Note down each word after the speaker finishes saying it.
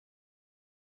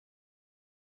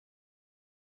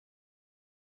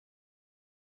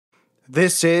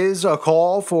This is a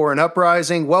call for an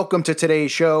uprising. Welcome to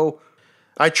today's show.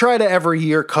 I try to every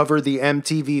year cover the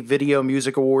MTV Video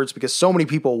Music Awards because so many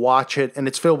people watch it and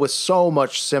it's filled with so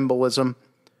much symbolism.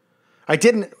 I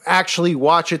didn't actually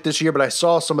watch it this year, but I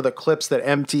saw some of the clips that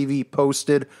MTV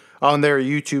posted on their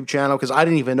YouTube channel because I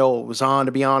didn't even know it was on,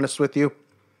 to be honest with you.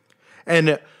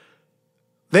 And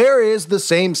there is the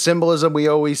same symbolism we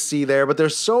always see there, but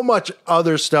there's so much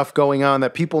other stuff going on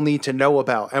that people need to know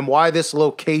about and why this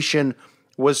location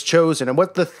was chosen and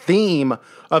what the theme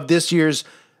of this year's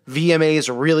VMAs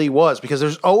really was, because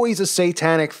there's always a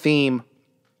satanic theme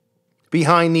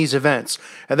behind these events.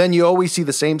 And then you always see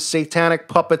the same satanic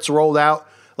puppets rolled out,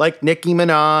 like Nicki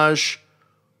Minaj,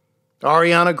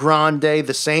 Ariana Grande,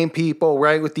 the same people,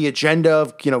 right, with the agenda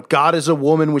of, God is a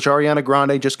woman, which Ariana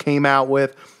Grande just came out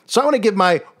with. So I want to give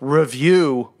my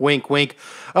review, wink, wink,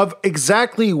 of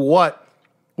exactly what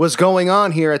was going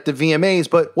on here at the VMAs.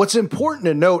 But what's important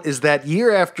to note is that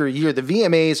year after year, the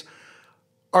VMAs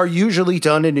are usually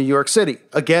done in New York City.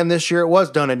 Again, this year it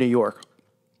was done in New York.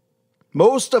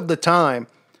 Most of the time,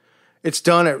 it's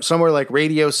done at somewhere like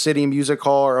Radio City Music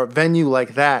Hall or a venue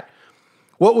like that.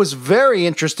 What was very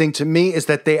interesting to me is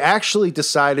that they actually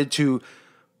decided to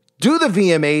do the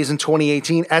VMAs in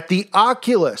 2018 at the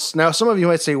Oculus. Now, some of you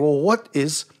might say, well, what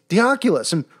is the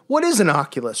Oculus? And what is an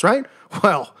Oculus, right?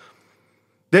 Well,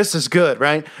 this is good,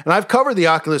 right? And I've covered the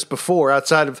Oculus before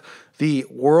outside of the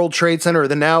World Trade Center, or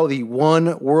the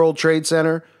One World Trade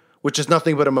Center, which is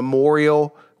nothing but a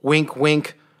memorial, wink,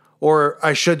 wink, or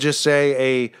I should just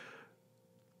say a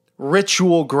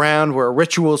ritual ground where a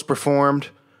ritual is performed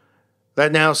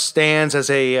that now stands as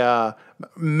a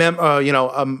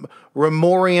memoriam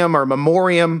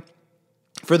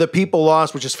for the people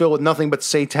lost, which is filled with nothing but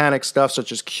satanic stuff,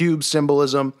 such as cube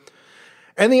symbolism.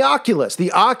 And the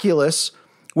Oculus,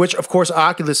 which of course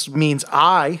Oculus means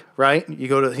eye, right? You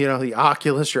go to, the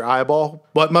Oculus, your eyeball.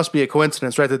 Well, it must be a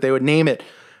coincidence, right, that they would name it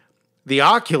the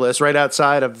Oculus right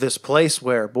outside of this place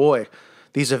where, boy,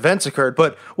 these events occurred.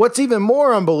 But what's even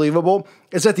more unbelievable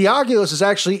is that the Oculus is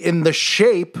actually in the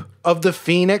shape of the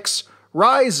Phoenix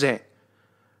Rising.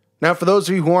 Now, for those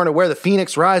of you who aren't aware, the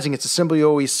Phoenix Rising, it's a symbol you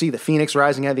always see, the Phoenix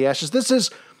rising out of the ashes. This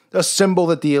is a symbol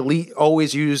that the elite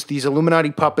always use, these Illuminati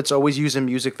puppets always use in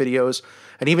music videos.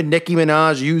 And even Nicki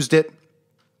Minaj used it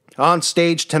on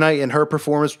stage tonight in her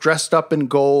performance, dressed up in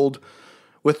gold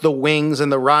with the wings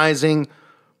and the rising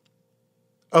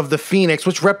of the Phoenix,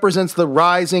 which represents the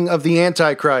rising of the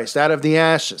Antichrist out of the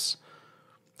ashes,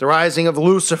 the rising of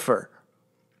Lucifer.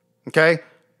 Okay?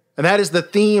 And that is the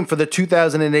theme for the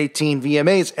 2018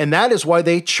 VMAs, and that is why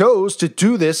they chose to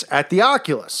do this at the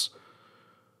Oculus.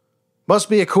 Must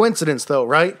be a coincidence, though,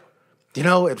 right?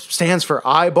 It stands for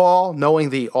eyeball,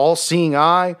 knowing the all-seeing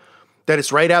eye, that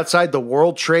it's right outside the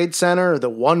World Trade Center, the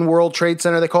One World Trade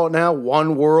Center, they call it now,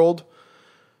 One World.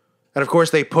 And, of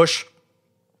course, they push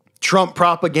Trump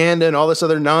propaganda and all this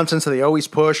other nonsense that they always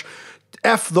push.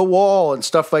 F the wall and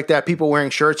stuff like that. People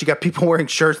wearing shirts. You got people wearing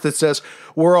shirts that says,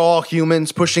 we're all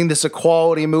humans, pushing this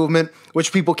equality movement,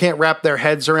 which people can't wrap their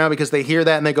heads around because they hear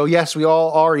that and they go, yes, we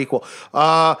all are equal.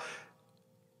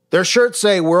 Their shirts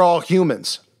say, we're all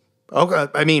humans. Okay,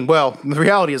 the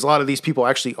reality is a lot of these people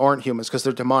actually aren't humans because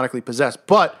they're demonically possessed.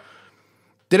 But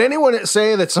did anyone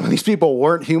say that some of these people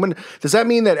weren't human? Does that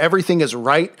mean that everything is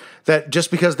right? That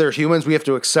just because they're humans, we have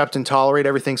to accept and tolerate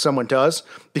everything someone does?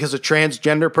 Because a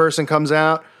transgender person comes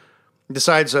out,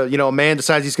 decides, a man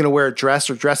decides he's going to wear a dress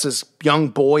or dress his young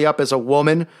boy up as a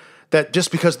woman, that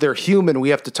just because they're human, we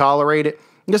have to tolerate it?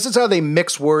 This is how they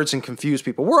mix words and confuse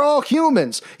people. We're all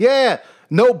humans. Yeah,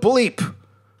 no bleep.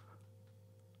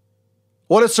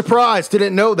 What a surprise.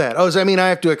 Didn't know that. Oh, does that mean I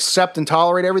have to accept and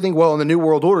tolerate everything? Well, in the New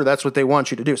World Order, that's what they want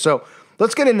you to do. So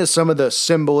let's get into some of the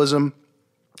symbolism.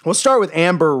 We'll start with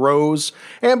Amber Rose.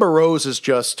 Amber Rose is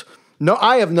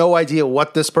I have no idea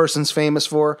what this person's famous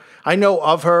for. I know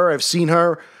of her. I've seen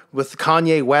her with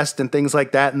Kanye West and things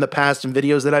like that in the past in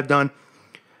videos that I've done.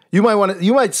 You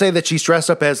might say that she's dressed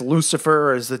up as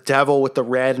Lucifer or as the devil with the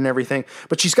red and everything,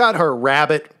 but she's got her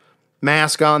rabbit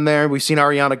mask on there. We've seen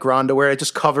Ariana Grande wear it.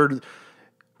 Just covered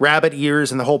rabbit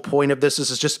ears, and the whole point of this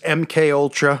is just MK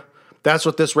Ultra. That's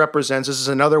what this represents. This is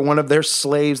another one of their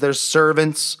slaves, their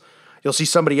servants. You'll see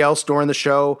somebody else during the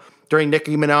show, during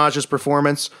Nicki Minaj's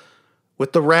performance,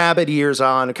 with the rabbit ears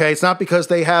on, okay? It's not because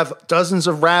they have dozens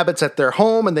of rabbits at their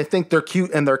home and they think they're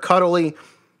cute and they're cuddly.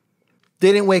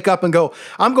 They didn't wake up and go,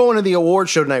 I'm going to the award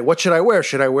show tonight. What should I wear?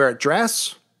 Should I wear a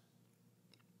dress?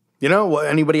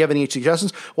 Anybody have any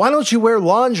suggestions? Why don't you wear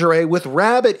lingerie with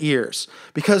rabbit ears?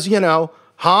 Because,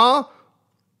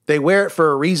 they wear it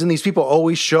for a reason. These people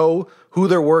always show who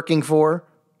they're working for.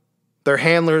 Their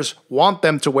handlers want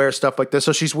them to wear stuff like this.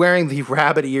 So she's wearing the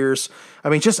rabbit ears. I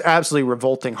mean, just absolutely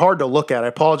revolting. Hard to look at. I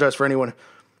apologize for anyone.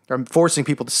 I'm forcing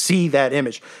people to see that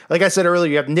image. Like I said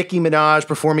earlier, you have Nicki Minaj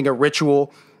performing a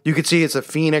ritual. You can see it's a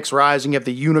phoenix rising. You have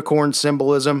the unicorn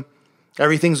symbolism.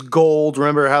 Everything's gold.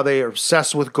 Remember how they are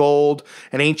obsessed with gold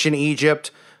in ancient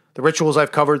Egypt. The rituals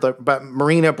I've covered, like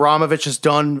Marina Abramovich has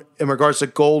done in regards to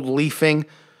gold leafing.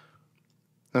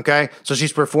 Okay, so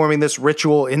she's performing this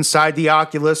ritual inside the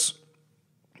Oculus.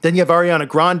 Then you have Ariana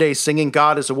Grande singing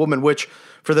God is a woman, which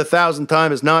for the 1,000th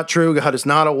time is not true. God is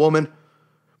not a woman.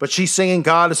 But she's singing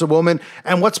God is a woman.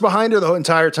 And what's behind her the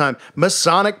entire time?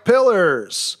 Masonic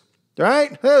pillars.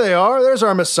 Right? There they are. There's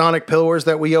our Masonic pillars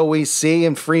that we always see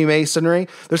in Freemasonry.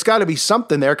 There's got to be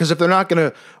something there, because if they're not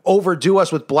going to overdo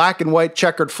us with black and white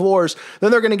checkered floors,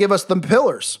 then they're going to give us the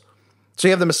pillars. So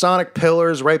you have the Masonic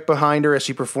pillars right behind her as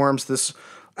she performs this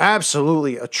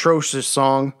absolutely atrocious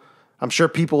song. I'm sure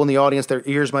people in the audience, their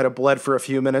ears might have bled for a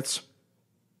few minutes.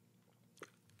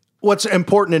 What's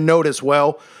important to note as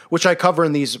well, which I cover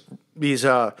in these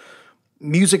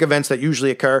music events that usually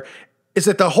occur, is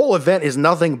that the whole event is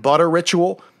nothing but a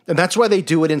ritual. And that's why they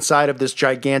do it inside of this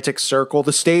gigantic circle.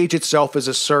 The stage itself is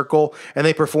a circle, and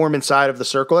they perform inside of the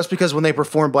circle. That's because when they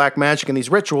perform black magic in these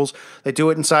rituals, they do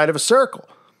it inside of a circle.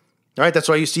 All right, that's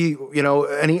why you see,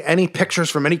 any pictures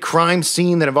from any crime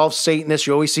scene that involves Satanists,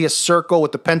 you always see a circle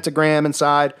with the pentagram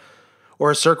inside, or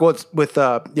a circle with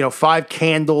 5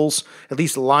 candles at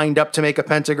least lined up to make a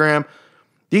pentagram.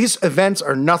 These events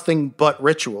are nothing but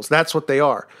rituals. That's what they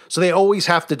are. So they always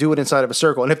have to do it inside of a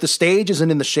circle. And if the stage isn't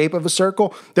in the shape of a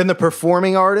circle, then the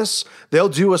performing artists, they'll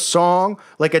do a song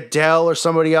like Adele or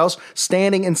somebody else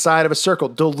standing inside of a circle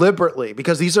deliberately,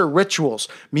 because these are rituals.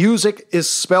 Music is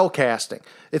spell casting.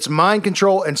 It's mind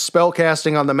control and spell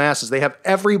casting on the masses. They have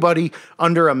everybody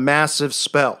under a massive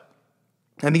spell.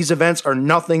 And these events are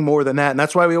nothing more than that. And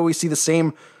that's why we always see the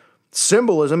same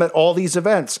symbolism at all these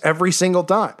events every single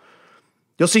time.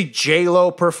 You'll see J-Lo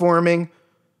performing.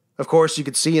 Of course, you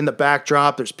can see in the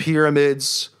backdrop, there's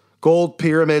pyramids, gold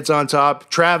pyramids on top.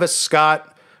 Travis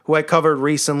Scott, who I covered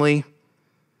recently,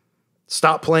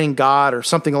 Stop Playing God or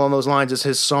something along those lines is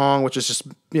his song, which is just,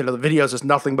 the video is just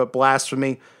nothing but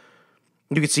blasphemy.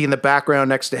 You can see in the background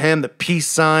next to him, the peace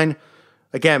sign,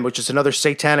 again, which is another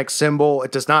satanic symbol.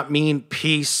 It does not mean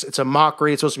peace. It's a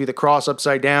mockery. It's supposed to be the cross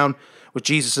upside down with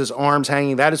Jesus' arms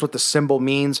hanging. That is what the symbol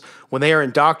means. When they are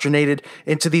indoctrinated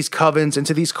into these covens,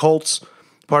 into these cults,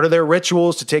 part of their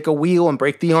rituals to take a wheel and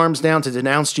break the arms down to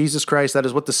denounce Jesus Christ. That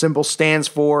is what the symbol stands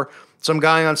for. Some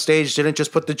guy on stage didn't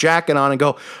just put the jacket on and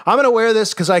go, I'm going to wear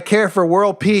this because I care for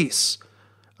world peace.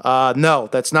 No,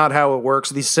 that's not how it works.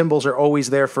 These symbols are always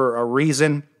there for a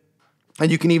reason.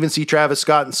 And you can even see Travis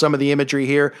Scott in some of the imagery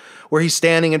here, where he's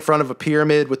standing in front of a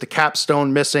pyramid with the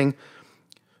capstone missing,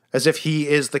 as if he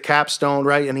is the capstone,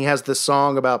 right? And he has this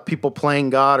song about people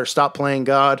playing God or stop playing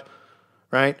God,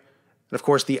 right? And of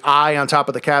course, the eye on top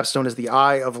of the capstone is the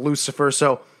eye of Lucifer.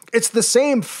 So it's the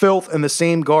same filth and the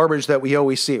same garbage that we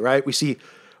always see, right? We see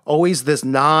always this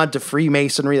nod to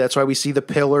Freemasonry. That's why we see the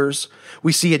pillars.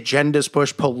 We see agendas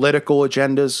pushed, political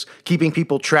agendas, keeping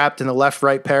people trapped in the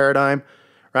left-right paradigm,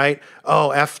 right?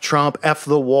 Oh, F Trump, F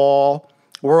the wall.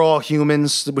 We're all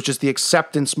humans, which is the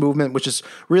acceptance movement, which is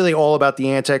really all about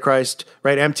the Antichrist,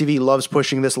 right? MTV loves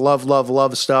pushing this love, love,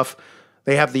 love stuff.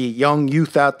 They have the young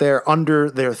youth out there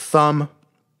under their thumb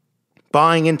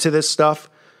buying into this stuff,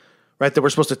 right? That we're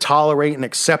supposed to tolerate and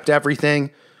accept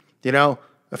everything.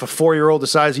 If a 4-year-old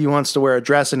decides he wants to wear a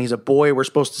dress and he's a boy, we're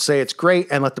supposed to say it's great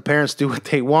and let the parents do what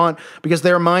they want, because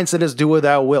their mindset is do what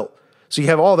thou wilt. So you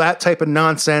have all that type of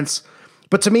nonsense.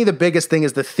 But to me, the biggest thing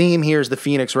is the theme here is the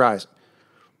Phoenix Rising.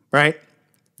 Right?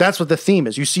 That's what the theme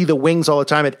is. You see the wings all the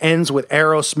time. It ends with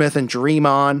Aerosmith and Dream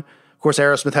On. Of course,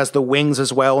 Aerosmith has the wings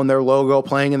as well in their logo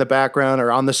playing in the background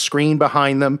or on the screen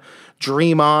behind them.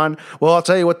 Dream On. Well, I'll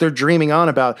tell you what they're dreaming on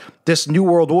about. This new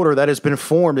world order that has been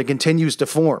formed and continues to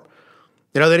form.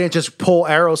 They didn't just pull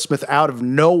Aerosmith out of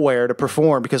nowhere to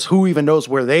perform, because who even knows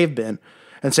where they've been,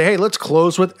 and say, hey, let's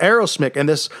close with Aerosmith and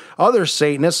this other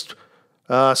Satanist,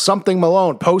 something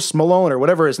Malone, Post Malone, or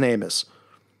whatever his name is.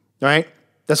 Right?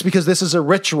 That's because this is a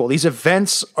ritual. These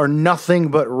events are nothing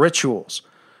but rituals.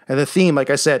 And the theme, like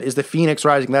I said, is the Phoenix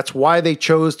Rising. That's why they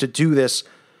chose to do this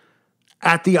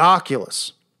at the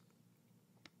Oculus.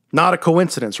 Not a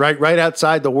coincidence, right? Right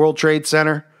outside the World Trade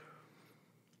Center.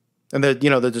 And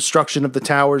the destruction of the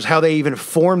towers, how they even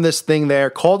formed this thing there,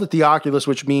 called it the Oculus,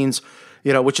 which means,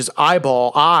 which is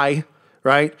eyeball, eye,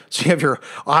 right? So you have your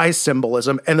eye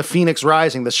symbolism, and the Phoenix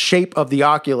Rising, the shape of the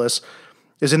Oculus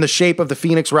is in the shape of the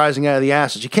Phoenix rising out of the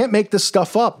ashes. You can't make this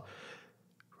stuff up.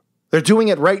 They're doing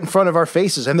it right in front of our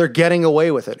faces, and they're getting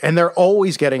away with it. And they're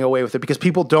always getting away with it because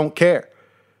people don't care.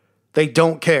 They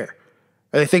don't care.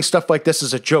 And they think stuff like this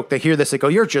is a joke. They hear this, they go,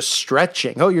 you're just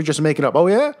stretching. Oh, you're just making up. Oh,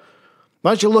 yeah?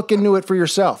 Why don't you look into it for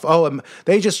yourself? Oh,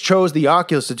 they just chose the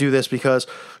Oculus to do this because,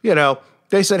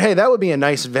 they said, hey, that would be a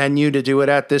nice venue to do it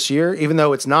at this year, even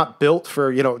though it's not built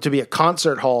for, to be a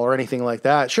concert hall or anything like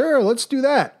that. Sure, let's do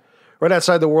that. Right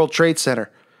outside the World Trade Center,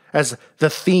 as the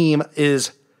theme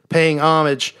is paying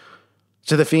homage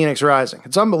to the Phoenix Rising.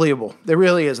 It's unbelievable. It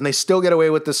really is. And they still get away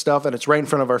with this stuff, and it's right in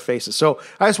front of our faces. So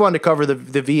I just wanted to cover the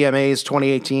VMAs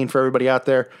 2018 for everybody out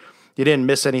there. You didn't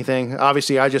miss anything.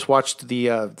 Obviously, I just watched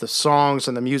the songs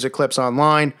and the music clips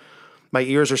online. My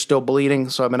ears are still bleeding,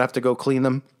 so I'm going to have to go clean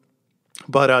them.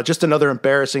 But just another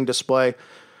embarrassing display.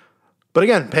 But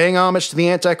again, paying homage to the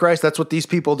Antichrist, that's what these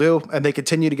people do, and they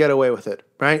continue to get away with it,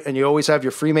 right? And you always have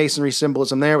your Freemasonry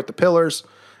symbolism there with the pillars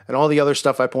and all the other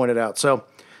stuff I pointed out. So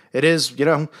it is,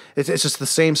 it's just the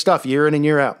same stuff year in and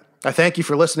year out. I thank you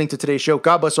for listening to today's show.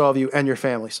 God bless all of you and your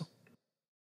families.